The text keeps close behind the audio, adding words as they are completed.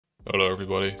Hello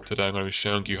everybody, today I'm going to be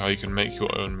showing you how you can make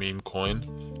your own meme coin,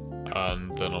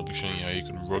 and then I'll be showing you how you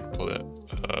can rug pull it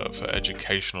for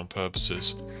educational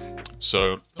purposes.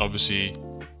 So obviously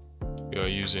we are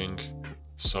using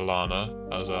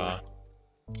Solana as our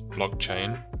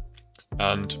blockchain,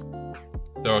 and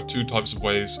there are two types of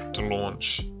ways to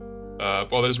launch.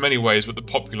 Well, there's many ways, but the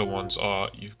popular ones are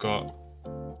you've got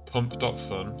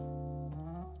pump.fun.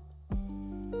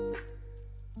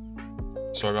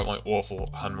 Sorry about my awful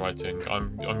handwriting.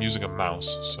 I'm using a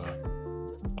mouse, so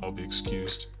I'll be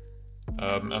excused.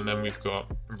 And then we've got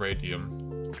Radium.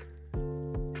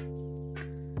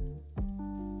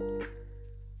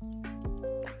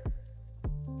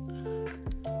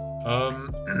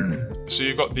 So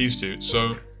you've got these two.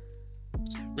 So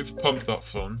with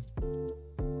pump.fun,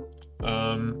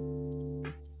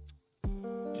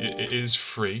 it is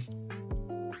free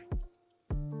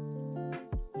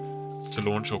to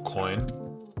launch your coin.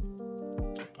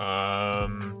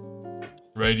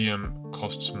 Radium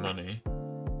costs money,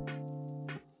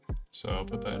 so I'll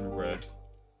put that in red.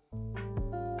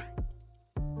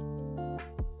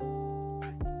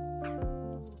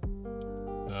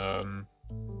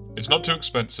 It's not too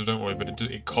expensive, don't worry, but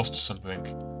it costs something.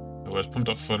 Whereas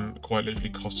pump.fun quite literally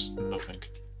costs nothing.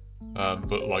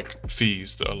 But like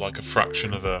fees that are like a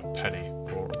fraction of a penny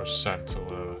or a cent or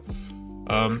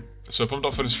whatever. So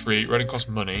pump.fun is free, Radium costs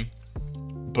money,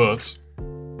 but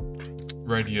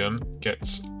Radium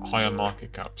gets higher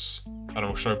market caps, and I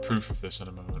will show proof of this in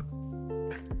a moment.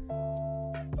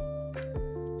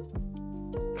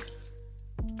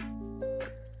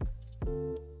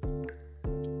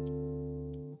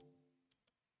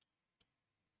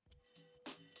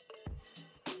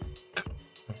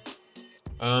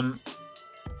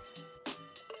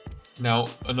 Now,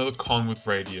 another con with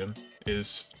Radium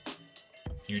is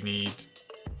you need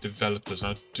developers.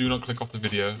 Now, do not click off the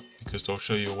video because they'll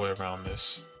show you a way around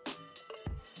this.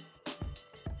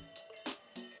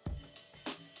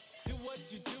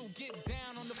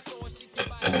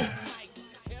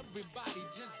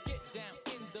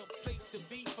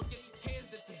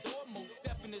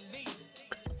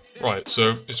 Right,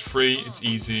 so it's free, it's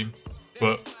easy,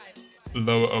 but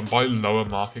by lower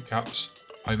market caps,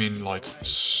 I mean like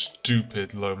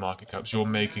stupid low market caps. You're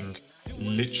making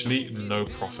literally no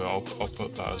profit. I'll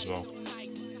put that as well.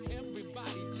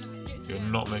 You're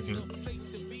not making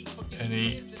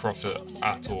any profit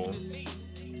at all.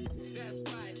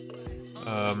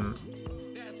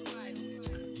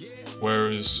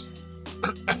 Whereas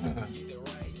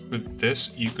with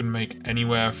this, you can make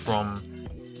anywhere from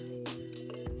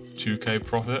 2k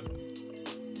profit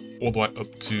all the way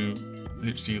up to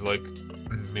literally like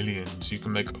millions. You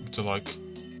can make up to like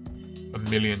 $1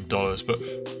 million, but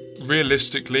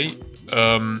realistically,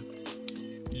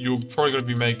 you're probably going to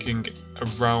be making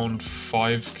around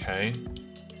 5k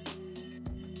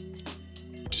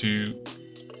to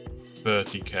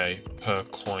 30k per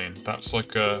coin. That's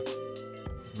like a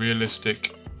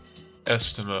realistic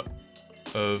estimate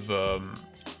of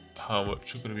how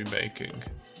much you're going to be making.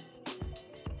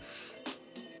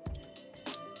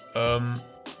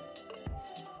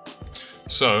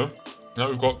 So now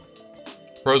we've got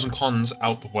pros and cons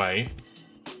out the way.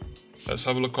 Let's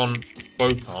have a look on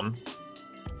Photon,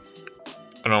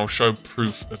 and I'll show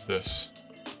proof of this.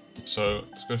 So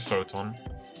let's go to Photon.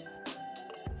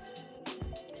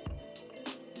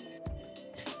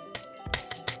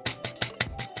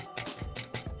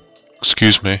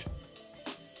 Excuse me.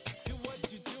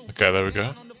 Okay, there we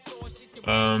go.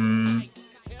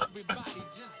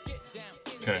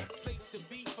 Okay.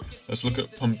 Let's look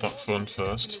at pump.fun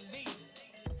first.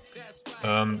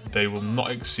 They will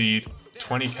not exceed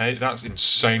 20k. That's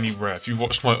insanely rare. If you've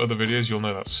watched my other videos, you'll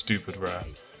know that's stupid rare.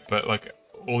 But like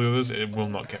all the others, it will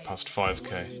not get past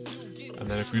 5k. And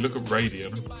then if we look at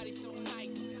Radium,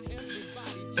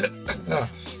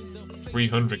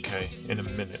 300k in a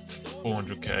minute,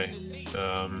 400k.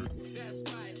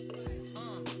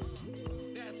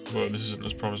 Well, this isn't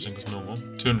as promising as normal.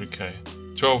 200k,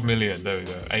 12 million. There we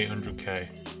go. 800k.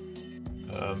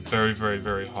 Very, very,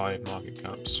 very high market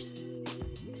caps.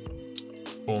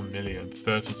 4 million,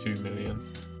 32 million.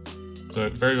 So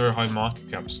very, very high market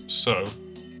caps. So,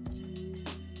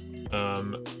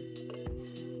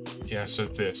 yeah. So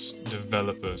this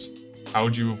developers. How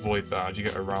do you avoid that? How do you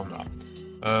get around that?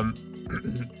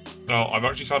 Now, I've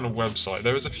actually found a website.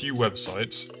 There is a few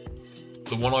websites.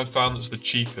 The one I found that's the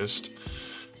cheapest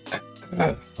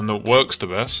and that works the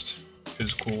best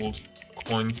is called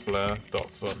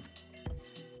coinflare.fun.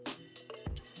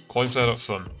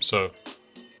 Coinflare.fun. So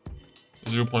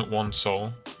 0.1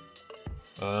 sol.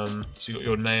 So you got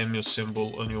your name, your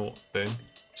symbol, and your thing.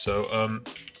 So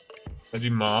I do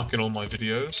Mark in all my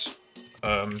videos,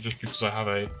 just because I have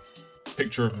a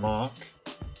picture of Mark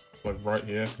like right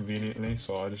here conveniently,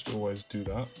 so I just always do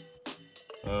that.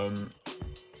 I'm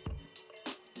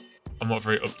not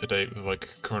very up to date with like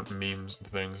current memes and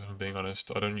things, if I'm being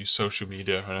honest. I don't use social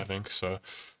media or anything, so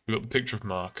we've got the picture of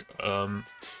Mark. You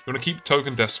want to keep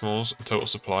token decimals and total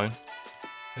supply,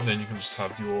 and then you can just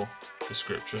have your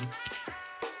description.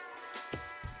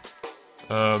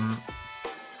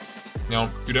 Now,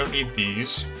 you don't need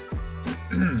these.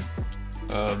 You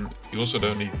also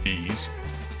don't need these,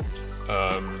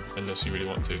 unless you really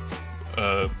want to.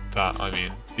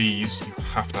 These, you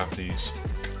have to have these.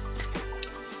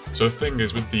 So the thing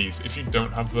is with these, if you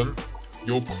don't have them,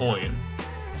 your coin,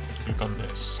 if you click on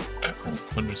this,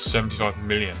 175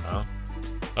 million now,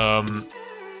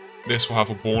 this will have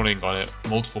a warning on it,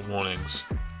 multiple warnings.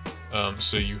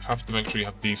 So you have to make sure you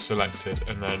have these selected,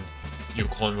 and then your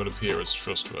coin will appear as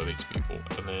trustworthy to people,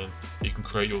 and then you can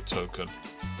create your token.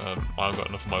 I've got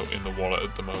enough in the wallet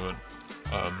at the moment,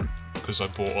 because I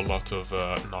bought a lot of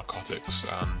narcotics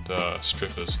and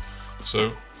strippers.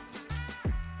 So,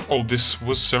 oh, this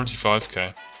was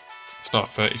 75k. It's not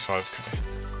 35k.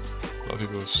 A lot of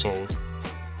people have sold.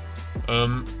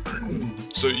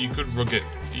 So you could rug it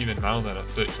even now then at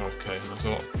 35k, and that's a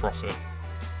lot of profit.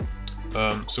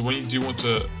 So when you do want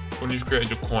to, when you've created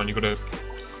your coin, you've got to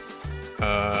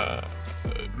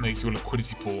make your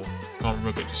liquidity pool. Can't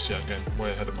rug it just yet, again,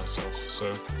 way ahead of myself.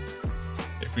 So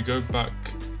if we go back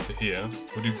to here,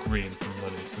 we'll do green for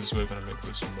money, because we're going to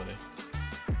make some money.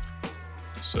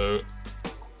 So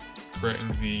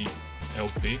creating the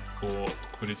LP or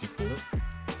liquidity pool.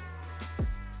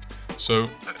 So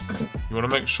you want to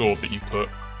make sure that you put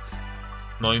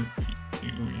you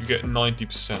get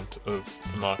 90% of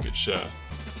the market share.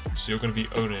 So you're going to be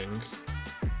owning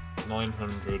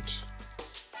 900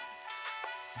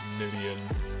 million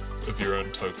of your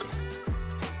own token,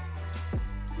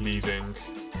 leaving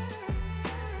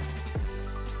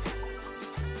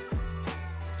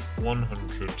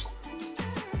 100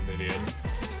 million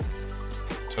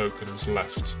tokens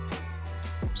left.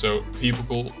 So people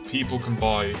can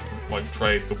buy, like,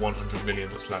 trade the 100 million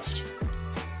that's left,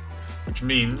 which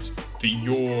means that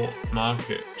your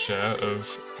market share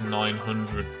of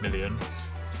 900 million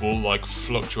will like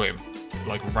fluctuate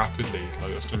like rapidly.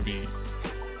 Like, that's going to be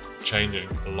changing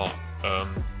a lot,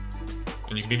 and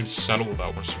you can even sell all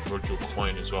that once you've rug your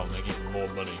coin as well, make even more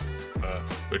money,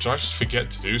 which I just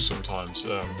forget to do sometimes.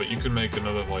 But you can make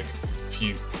another like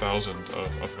few thousand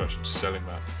of actually just selling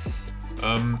that.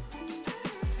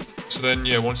 So then,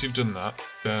 yeah, once you've done that,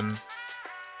 then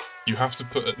you have to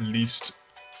put at least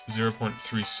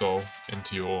 0.3 sol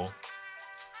into your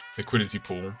liquidity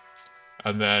pool,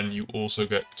 and then you also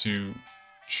get to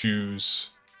choose,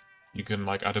 you can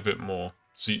like add a bit more.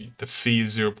 So the fee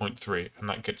is 0.3, and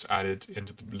that gets added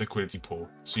into the liquidity pool,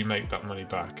 so you make that money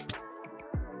back.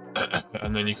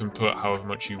 And then you can put however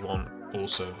much you want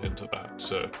also into that.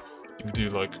 So you can do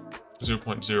like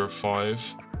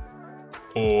 0.05,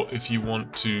 or if you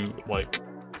want to, like,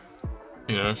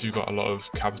 you know, if you've got a lot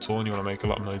of capital and you want to make a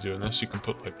lot of money doing this, you can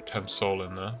put like 10 sol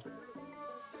in there.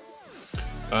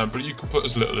 But you can put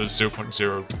as little as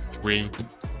 0.03,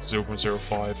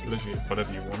 0.05, literally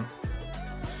whatever you want.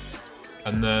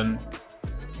 And then,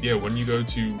 yeah, when you go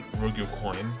to rug your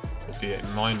coin, there'll be a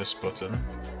minus button,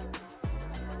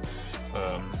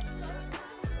 a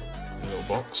little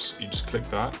box. You just click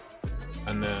that,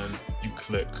 and then you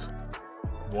click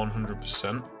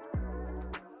 100%,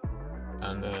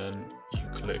 and then you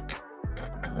click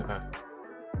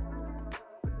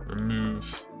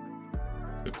remove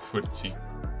liquidity.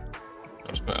 I'll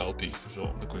just put LP for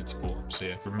short, liquidity pool. So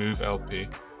yeah, remove LP,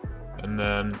 and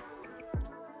then,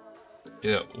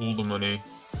 yeah, all the money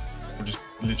will just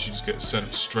literally just get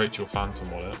sent straight to your Phantom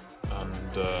wallet,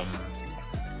 and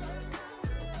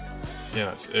yeah,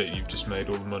 that's it. You've just made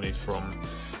all the money from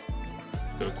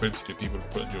the liquidity that people have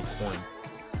put into your coin.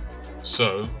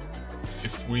 So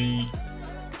if we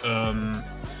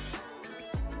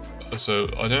so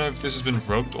I don't know if this has been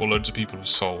rugged or loads of people have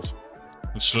sold.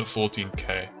 It's still at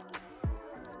 14k.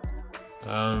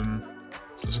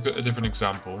 So let's look at a different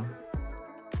example.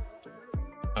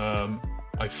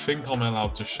 I think I'm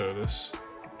allowed to show this.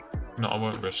 No, I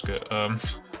won't risk it.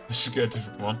 Let's just get a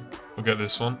different one. We'll get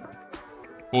this one.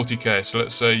 40k. So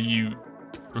let's say you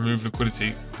remove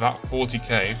liquidity. That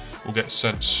 40k will get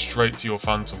sent straight to your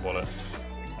Phantom wallet.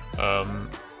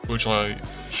 Which I'll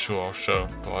show,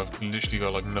 but I've literally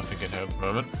got like nothing in here at the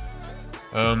moment.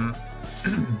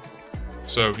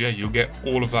 So yeah, you'll get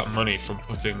all of that money from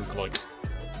putting like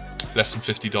less than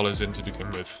 $50 in to begin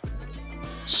with.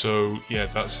 So yeah,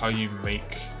 that's how you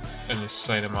make an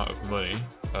insane amount of money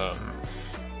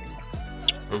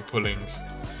rug pulling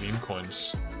meme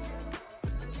coins.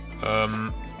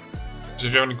 So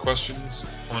if you have any questions, the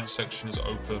comment section is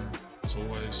open as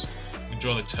always. You can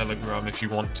join the Telegram if you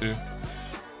want to.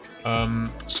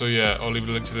 So yeah, I'll leave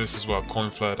a link to this as well,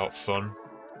 coinflare.fun.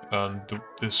 And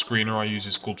the screener I use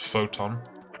is called Photon.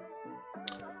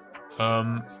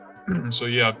 So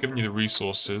yeah, I've given you the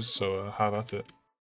resources, so have at it.